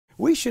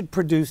we should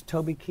produce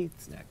Toby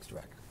Keith's next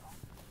record.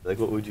 Like,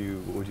 what would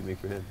you make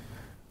for him?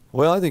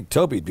 Well, I think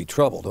Toby'd be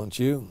trouble, don't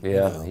you?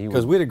 Yeah,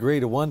 because we'd agree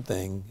to one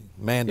thing,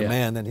 man to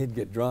man, then he'd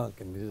get drunk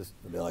and just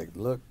be like,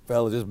 "Look,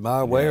 fella, just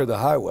my way or the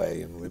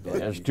highway." And we'd be like,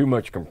 "There's too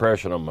much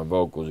compression on my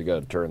vocals. You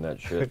got to turn that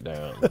shit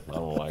down. I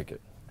don't like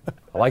it."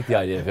 I like the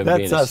idea of him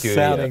being in the studio. That's us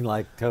sounding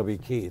like Toby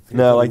Keith.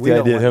 No, I like the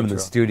idea of him in the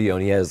studio,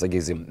 and he has like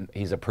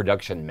he's a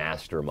production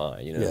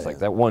mastermind. You know, it's like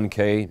that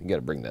 1K. You got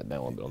to bring that down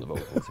a little bit on the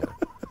vocals.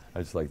 I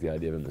just like the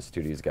idea of him in the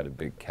studio. He's got a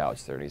big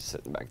couch there, and he's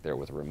sitting back there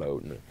with a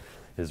remote and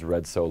his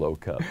red solo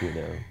cup. You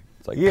know.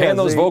 It's like, pan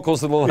those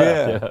vocals to the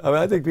left. Yeah. I mean,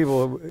 I think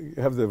people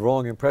have the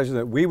wrong impression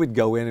that we would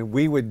go in and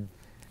we would,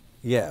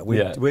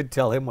 we'd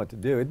tell him what to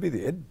do.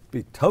 It'd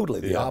be totally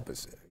the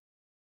opposite.